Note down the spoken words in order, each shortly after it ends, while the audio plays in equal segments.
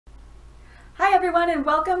Hi everyone and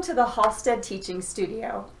welcome to the Halstead Teaching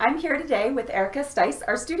Studio. I'm here today with Erica Stice,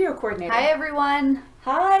 our studio coordinator. Hi everyone.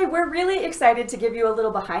 Hi, we're really excited to give you a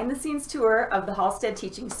little behind the scenes tour of the Halstead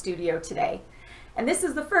Teaching Studio today. And this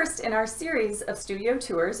is the first in our series of studio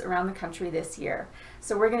tours around the country this year.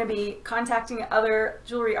 So we're going to be contacting other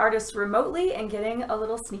jewelry artists remotely and getting a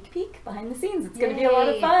little sneak peek behind the scenes. It's going to be a lot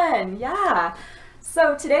of fun. Yeah.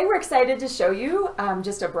 So today we're excited to show you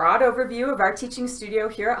just a broad overview of our teaching studio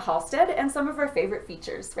here at Halstead and some of our favorite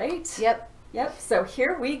features, right? Yep, so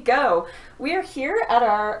here we go. We are here at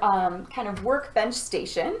our kind of workbench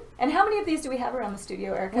station. And how many of these do we have around the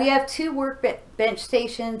studio, Erica? We have 2 workbench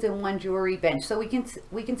stations and 1 jewelry bench, so we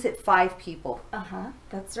can sit 5 people.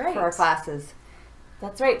 That's right. For our classes.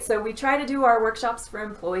 That's right. So we try to do our workshops for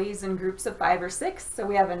employees in groups of 5 or 6. So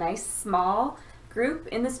we have a nice small group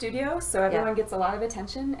in the studio, so everyone gets a lot of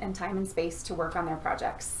attention and time and space to work on their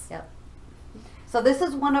projects. Yep. So this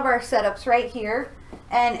is one of our setups right here,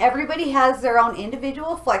 and everybody has their own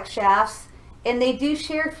individual flex shafts, and they do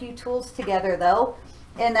share a few tools together though,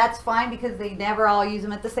 and that's fine because they never all use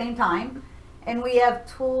them at the same time. And we have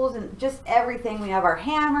tools and just everything. We have our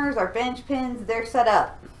hammers, our bench pins, they're set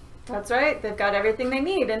up. That's right, they've got everything they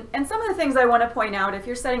need. And some of the things I want to point out, if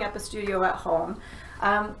you're setting up a studio at home,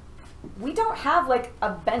 we don't have like a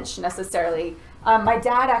bench necessarily. My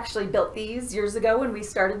dad actually built these years ago when we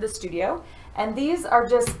started the studio, and these are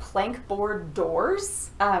just plank board doors.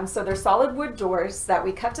 So they're solid wood doors that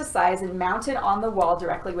we cut to size and mounted on the wall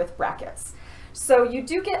directly with brackets. So you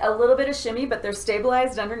do get a little bit of shimmy, but they're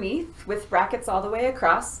stabilized underneath with brackets all the way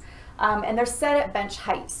across, and they're set at bench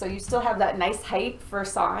height. So you still have that nice height for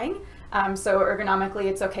sawing. So ergonomically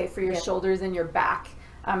it's okay for your shoulders and your back.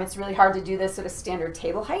 It's really hard to do this at a standard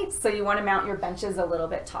table height, so you want to mount your benches a little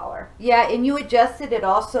bit taller. Yeah, and you adjusted it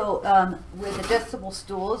also with adjustable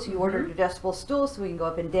stools. You ordered adjustable stools so we can go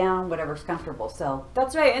up and down, whatever's comfortable. So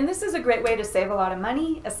that's right, and this is a great way to save a lot of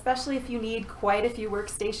money, especially if you need quite a few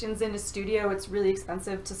workstations in a studio. It's really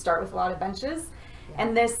expensive to start with a lot of benches,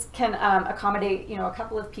 and this can accommodate, you know, a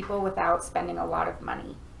couple of people without spending a lot of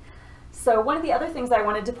money. So one of the other things I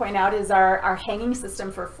wanted to point out is our hanging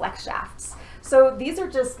system for flex shafts. So these are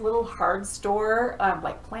just little hard store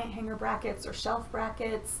like plant hanger brackets or shelf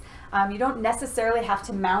brackets. You don't necessarily have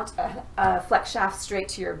to mount a flex shaft straight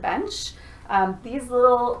to your bench. These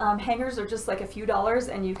little hangers are just like a few dollars,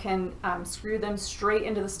 and you can screw them straight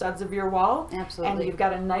into the studs of your wall. Absolutely. And you've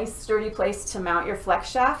got a nice sturdy place to mount your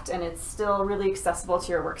flex shaft, and it's still really accessible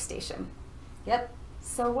to your workstation. Yep.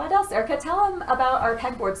 So what else, Erica? Tell them about our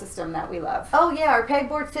pegboard system that we love. Oh yeah, our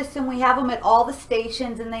pegboard system, we have them at all the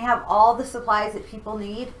stations, and they have all the supplies that people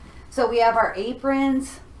need. So we have our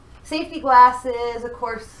aprons, safety glasses, of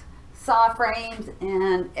course, saw frames,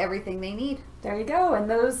 and everything they need. There you go. And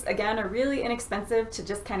those, again, are really inexpensive to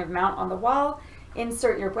just kind of mount on the wall,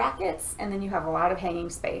 insert your brackets, and then you have a lot of hanging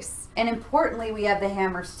space. And importantly, we have the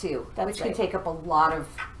hammers too, which can take up a lot of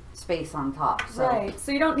space on top. So. Right,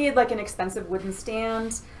 so you don't need like an expensive wooden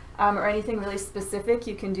stand or anything really specific.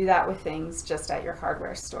 You can do that with things just at your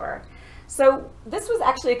hardware store. So this was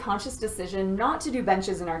actually a conscious decision not to do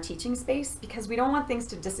benches in our teaching space because we don't want things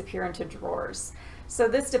to disappear into drawers. So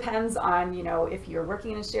this depends on, you know, if you're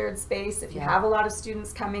working in a shared space, if you have a lot of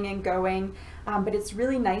students coming and going, but it's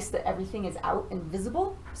really nice that everything is out and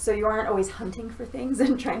visible, so you aren't always hunting for things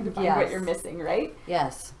and trying to find what you're missing, right?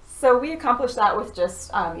 Yes. So we accomplish that with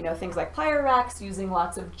just, you know, things like plier racks, using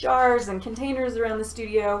lots of jars and containers around the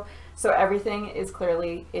studio, so everything is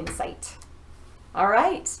clearly in sight. All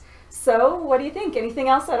right. So what do you think? Anything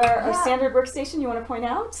else at our standard workstation you want to point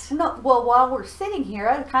out? No, well, while we're sitting here,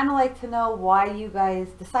 I'd kind of like to know why you guys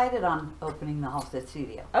decided on opening the Halstead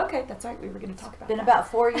studio. Okay, that's right. We were going to talk about It's been about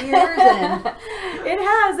 4 years. And it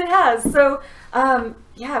has. So,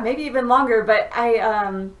 yeah, maybe even longer, but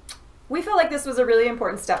we feel like this was a really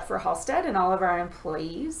important step for Halstead and all of our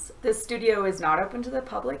employees. This studio is not open to the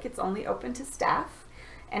public, it's only open to staff.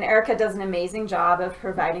 And Erica does an amazing job of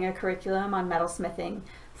providing a curriculum on metalsmithing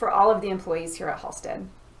for all of the employees here at Halstead.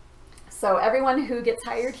 So everyone who gets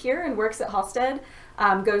hired here and works at Halstead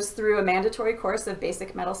goes through a mandatory course of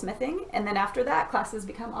basic metalsmithing, and then after that, classes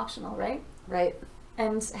become optional, right? Right.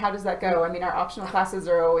 And how does that go? I mean, our optional classes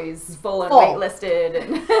are always full and waitlisted.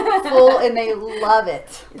 And full, and they love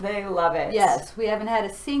it. They love it. Yes, we haven't had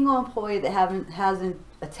a single employee that hasn't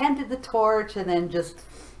attempted the torch and then just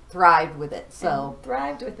thrived with it. So and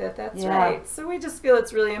thrived with it. That's right. So we just feel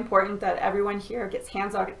it's really important that everyone here gets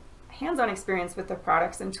hands-on experience with the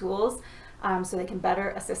products and tools, so they can better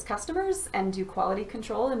assist customers and do quality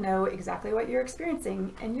control and know exactly what you're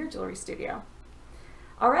experiencing in your jewelry studio.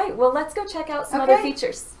 All right, well, let's go check out some other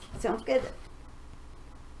features. Sounds good.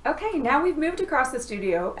 Okay. Okay, now we've moved across the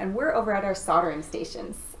studio and we're over at our soldering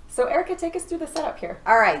stations. So Erica, take us through the setup here.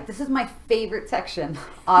 All right, this is my favorite section,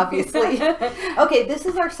 obviously. Okay, this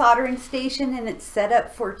is our soldering station and it's set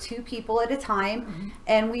up for 2 people at a time.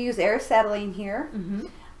 And we use acetylene here.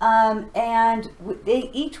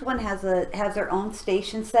 Each one has their own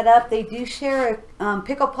station set up. They do share a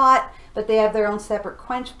pickle pot, but they have their own separate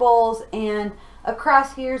quench bowls, and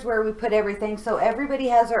across here is where we put everything. So everybody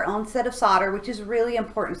has their own set of solder, which is really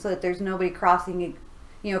important so that there's nobody crossing,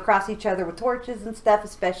 across each other with torches and stuff,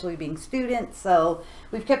 especially being students. So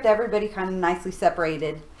we've kept everybody kind of nicely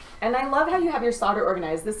separated. And I love how you have your solder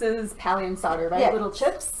organized. This is Pallium solder, right? Yeah. Little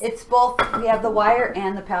chips? It's both. We have the wire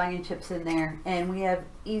and the Pallium chips in there. And we have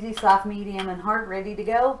easy, soft, medium, and hard ready to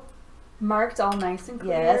go. Marked all nice and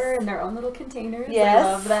clear in their own little containers. Yes.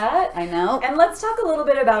 I love that. I know. And let's talk a little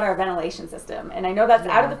bit about our ventilation system. And I know that's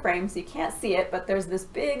out of the frame, so you can't see it, but there's this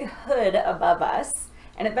big hood above us.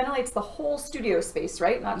 And it ventilates the whole studio space,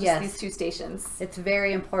 right? Not just these 2 stations. It's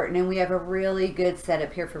very important. And we have a really good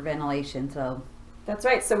setup here for ventilation. So that's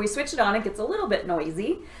right. So we switch it on, it gets a little bit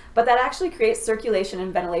noisy, but that actually creates circulation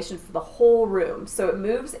and ventilation for the whole room. So it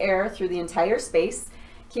moves air through the entire space,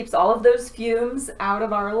 keeps all of those fumes out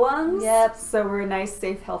of our lungs. Yep. So we're nice,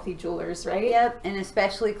 safe, healthy jewelers, right? Yep. And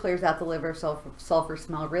especially clears out the liver sulfur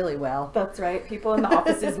smell really well. That's right. People in the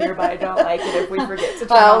offices nearby don't like it if we forget to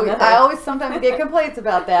turn on the hood. I always sometimes get complaints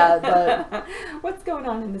about that, but what's going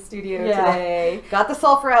on in the studio today? Got the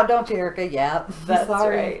sulfur out, don't you, Erica? Yeah. That's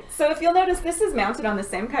right. So if you'll notice, this is mounted on the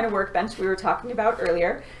same kind of workbench we were talking about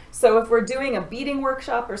earlier. So if we're doing a beading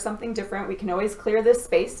workshop or something different, we can always clear this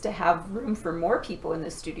space to have room for more people in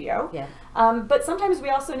the studio. Yeah. But sometimes we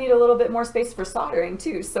also need a little bit more space for soldering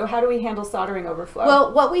too. So how do we handle soldering overflow?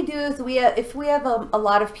 Well, what we do is if we have a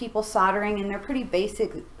lot of people soldering and they're pretty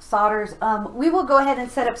basic solders, we will go ahead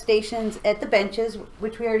and set up stations at the benches,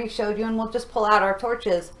 which we already showed you, and we'll just pull out our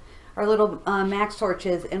torches, our little max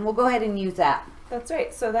torches, and we'll go ahead and use that. That's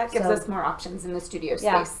right. So that gives us more options in the studio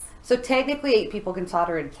space. So technically 8 people can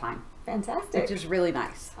solder at a time. Fantastic. Which is really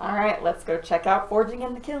nice. All right, let's go check out forging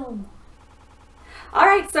in the kiln. All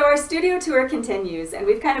right, so our studio tour continues, and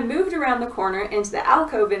we've kind of moved around the corner into the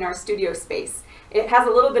alcove in our studio space. It has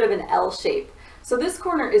a little bit of an L shape. So this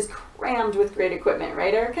corner is crammed with great equipment,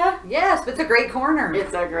 right, Erica? Yes, it's a great corner.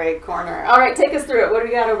 It's a great corner. All right, take us through it. What do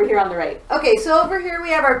we got over here on the right? Okay, so over here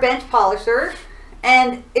we have our bench polisher.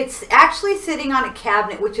 And it's actually sitting on a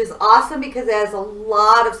cabinet, which is awesome because it has a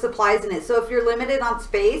lot of supplies in it. So if you're limited on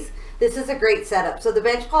space, this is a great setup. So the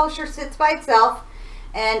bench polisher sits by itself,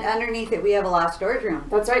 and underneath it we have a lot of storage room.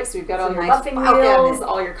 That's right. So you've got all your buffing wheels,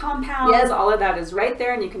 all your compounds, all of that is right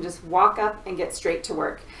there, and you can just walk up and get straight to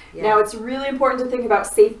work. Yeah. Now it's really important to think about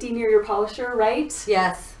safety near your polisher, right?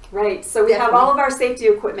 Yes. Right. So we have all of our safety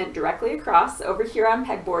equipment directly across over here on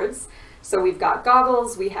pegboards. So we've got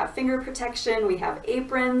goggles, we have finger protection, we have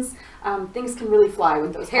aprons. Things can really fly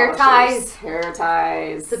with those hair polishers. ties. Hair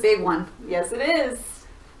ties. It's a big one. Yes, it is.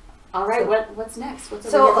 All right, so, what's next?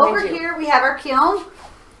 What's over here we have our kiln,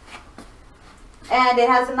 and it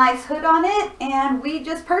has a nice hood on it, and we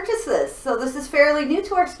just purchased this. So this is fairly new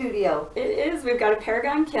to our studio. It is. We've got a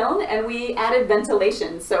Paragon kiln, and we added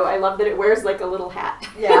ventilation. So I love that it wears like a little hat.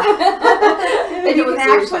 Yeah. And you can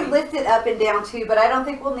actually lift it up and down too, but I don't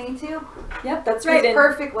think we'll need to. Yep, that's right. It's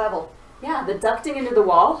perfect level. Yeah, the ducting into the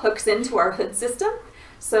wall hooks into our hood system.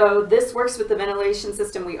 So this works with the ventilation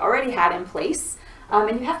system we already had in place.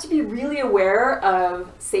 And you have to be really aware of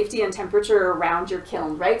safety and temperature around your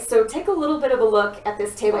kiln, right? So take a little bit of a look at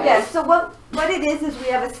this table. Yeah, so what it is we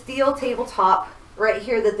have a steel tabletop right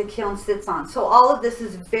here that the kiln sits on. So all of this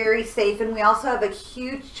is very safe, and we also have a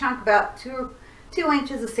huge chunk, about two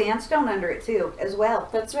inches of sandstone under it too, as well.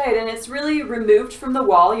 That's right, and it's really removed from the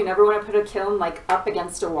wall. You never want to put a kiln like up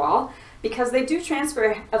against a wall because they do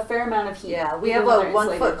transfer a fair amount of heat. Yeah, we have a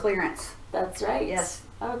 1 foot clearance. That's right. Yes.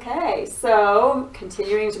 Okay, so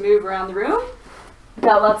continuing to move around the room. We've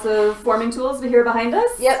got lots of forming tools here behind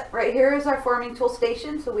us. Yep, right here is our forming tool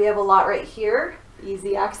station, so we have a lot right here.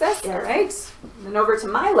 Easy access, all right. And then over to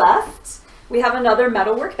my left, we have another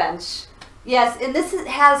metal workbench. Yes, and this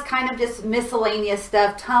has kind of just miscellaneous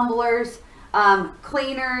stuff, tumblers,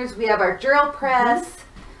 cleaners, we have our drill press,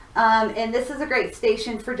 and this is a great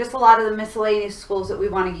station for just a lot of the miscellaneous tools that we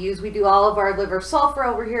want to use. We do all of our liver sulfur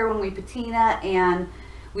over here when we patina, and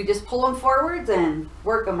we just pull them forwards and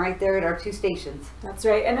work them right there at our 2 stations. That's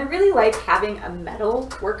right, and I really like having a metal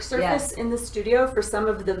work surface in the studio for some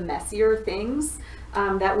of the messier things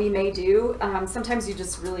that we may do. Sometimes you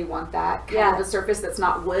just really want that kind of a surface that's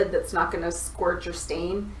not wood, that's not going to scorch or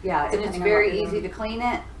stain. Yeah, and it's very easy to clean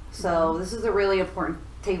it. So this is a really important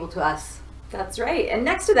table to us. That's right. And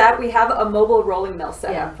next to that, we have a mobile rolling mill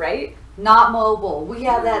setup, right? Not mobile. We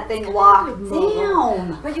have that thing locked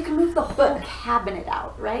down. But you can move the whole cabinet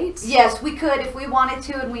out, right? Yes, we could if we wanted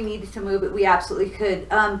to and we needed to move it. We absolutely could.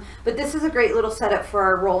 But this is a great little setup for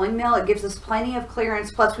our rolling mill. It gives us plenty of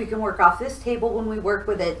clearance. Plus, we can work off this table when we work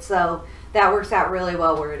with it. So that works out really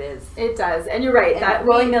well where it is. It does. And you're right. That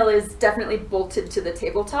rolling mill is definitely bolted to the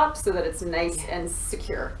tabletop so that it's nice and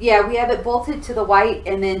secure. Yeah, we have it bolted to the white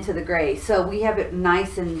and then to the gray. So we have it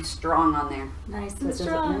nice and strong on there. Nice So and it doesn't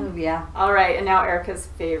strong. move, yeah. All right. And now Erica's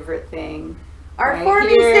favorite thing. Our right forming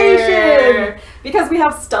here. station. Because we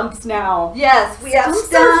have stumps now. Yes, we have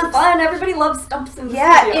Stumps are stumps. fun. Everybody loves stumps in the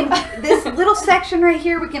Yeah, studio. in this little section right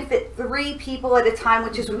here, we can fit 3 people at a time,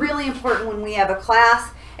 which is really important when we have a class.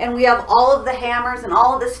 And we have all of the hammers and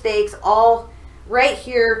all of the stakes all right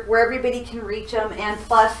here where everybody can reach them. And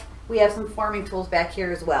plus, we have some forming tools back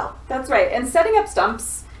here as well. That's right. And setting up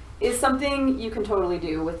stumps is something you can totally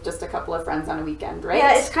do with just a couple of friends on a weekend, right?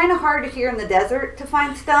 Yeah, it's kind of hard here in the desert to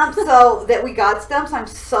find stumps, so that we got stumps I'm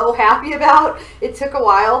so happy about. It took a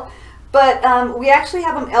while, but we actually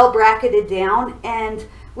have them L bracketed down, and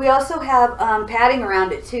we also have padding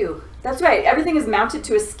around it too. That's right. Everything is mounted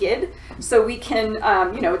to a skid, so we can,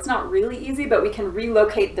 you know, it's not really easy, but we can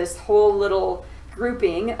relocate this whole little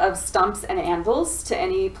grouping of stumps and anvils to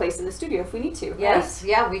any place in the studio if we need to. Yes, right?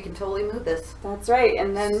 yeah, we can totally move this. That's right.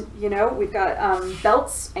 And then, you know, we've got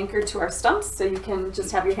belts anchored to our stumps, so you can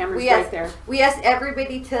just have your hammers right there. We asked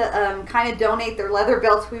everybody to kind of donate their leather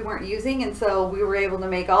belts we weren't using, and so we were able to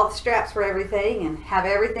make all the straps for everything and have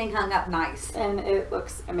everything hung up nice. And it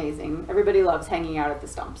looks amazing. Everybody loves hanging out at the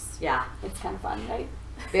stumps. Yeah. It's kind of fun, right?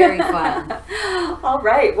 Very fun. All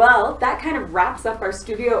right, well, that kind of wraps up our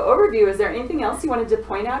studio overview. Is there anything else you wanted to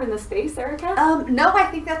point out in the space, Erica? No, I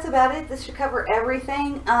think that's about it. This should cover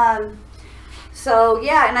everything. So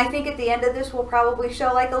yeah, and I think at the end of this we'll probably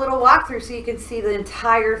show like a little walkthrough so you can see the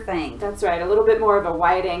entire thing. That's right, a little bit more of a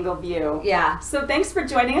wide angle view. Yeah. So thanks for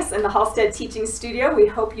joining us in the Halstead Teaching Studio. We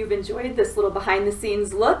hope you've enjoyed this little behind the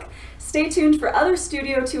scenes look. Stay tuned for other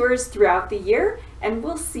studio tours throughout the year, and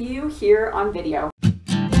we'll see you here on video.